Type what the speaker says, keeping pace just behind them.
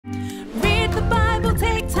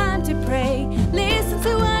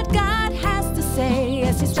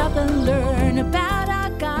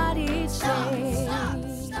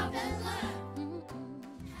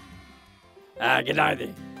G'day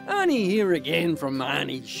there. Arnie here again from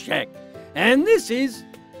Arnie's Shack. And this is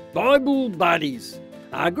Bible Buddies.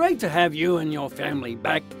 Great to have you and your family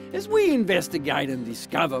back as we investigate and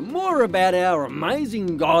discover more about our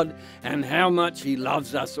amazing God and how much He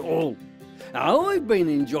loves us all. I've been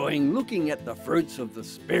enjoying looking at the fruits of the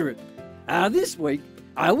Spirit. This week,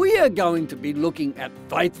 we are going to be looking at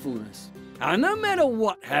faithfulness. No matter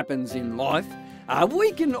what happens in life,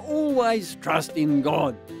 we can always trust in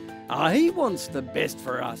God. He wants the best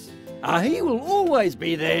for us. He will always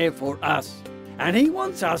be there for us. And He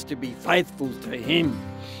wants us to be faithful to Him.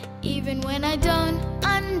 Even when I don't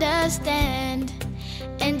understand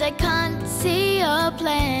and I can't see your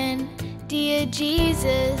plan, dear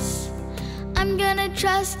Jesus, I'm gonna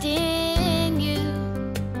trust in you.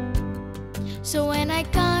 So when I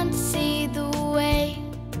can't see the way,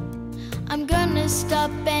 I'm gonna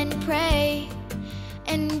stop and pray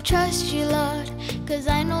and trust you, Lord, 'cause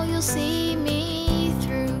I know you'll see me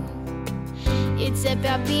through. It's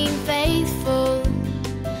about being faithful.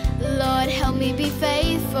 Lord, help me be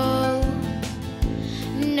faithful.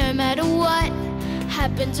 No matter what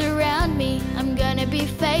happens around me, I'm gonna be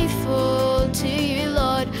faithful to you,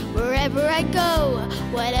 Lord. Wherever I go,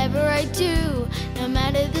 whatever I do, no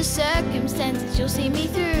matter the circumstances, you'll see me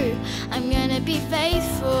through. I'm gonna be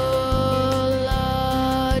faithful,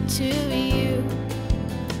 Lord, to you.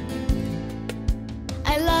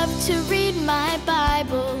 I love to read my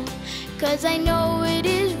Bible, 'cause I know it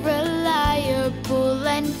is reliable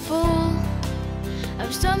and full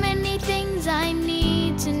of so many things I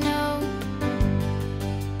need to know.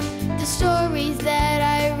 The stories that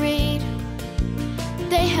I read,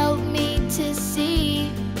 they help me to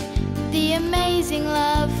see the amazing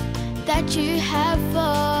love that you have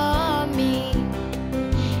for me.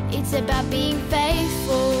 It's about being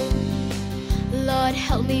faithful. Lord,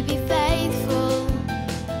 help me be faithful.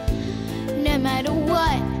 No matter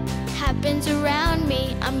what happens around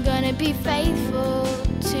me, I'm gonna be faithful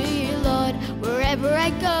to you, Lord. Wherever I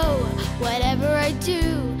go, whatever I do,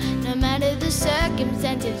 no matter the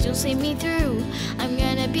circumstances, you'll see me through. I'm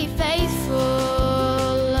gonna be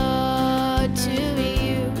faithful, Lord, to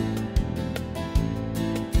you.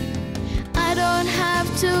 I don't have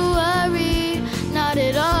to worry, not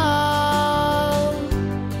at all,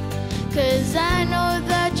 'cause I know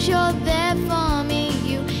that you're there for me.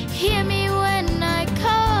 You hear me when I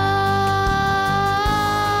call.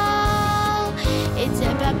 It's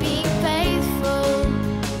about being faithful.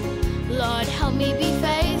 Lord, help me be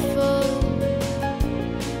faithful.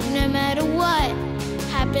 No matter what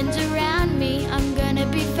happens around me, I'm gonna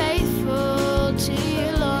be faithful to you,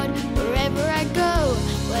 Lord. Wherever I go,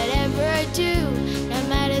 whatever I do, no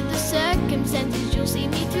matter the circumstances, you'll see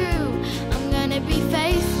me through. I'm gonna be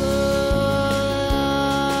faithful,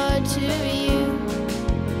 Lord, to you.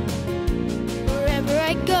 Wherever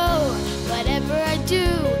I go, whatever I do,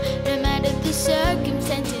 no matter the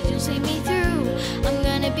circumstances, you'll see me through. I'm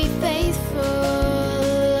gonna be faithful,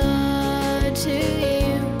 Lord, to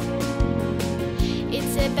you.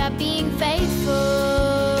 It's about being faithful.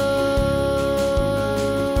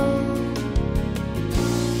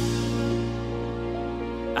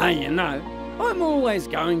 You know, I'm always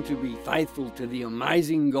going to be faithful to the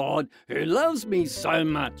amazing God who loves me so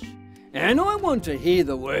much. And I want to hear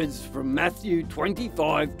the words from Matthew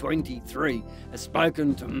 25:23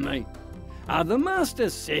 spoken to me. The Master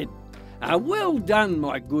said, "Well done,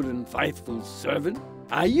 my good and faithful servant.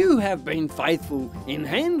 You have been faithful in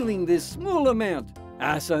handling this small amount.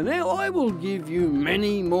 So now I will give you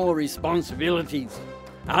many more responsibilities."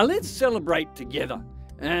 Let's celebrate together.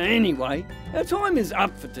 Anyway, our time is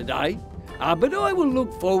up for today, but I will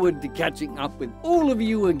look forward to catching up with all of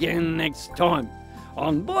you again next time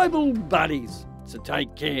on Bible Buddies. So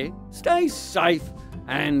take care, stay safe,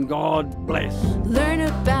 and God bless. Learn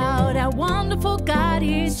about our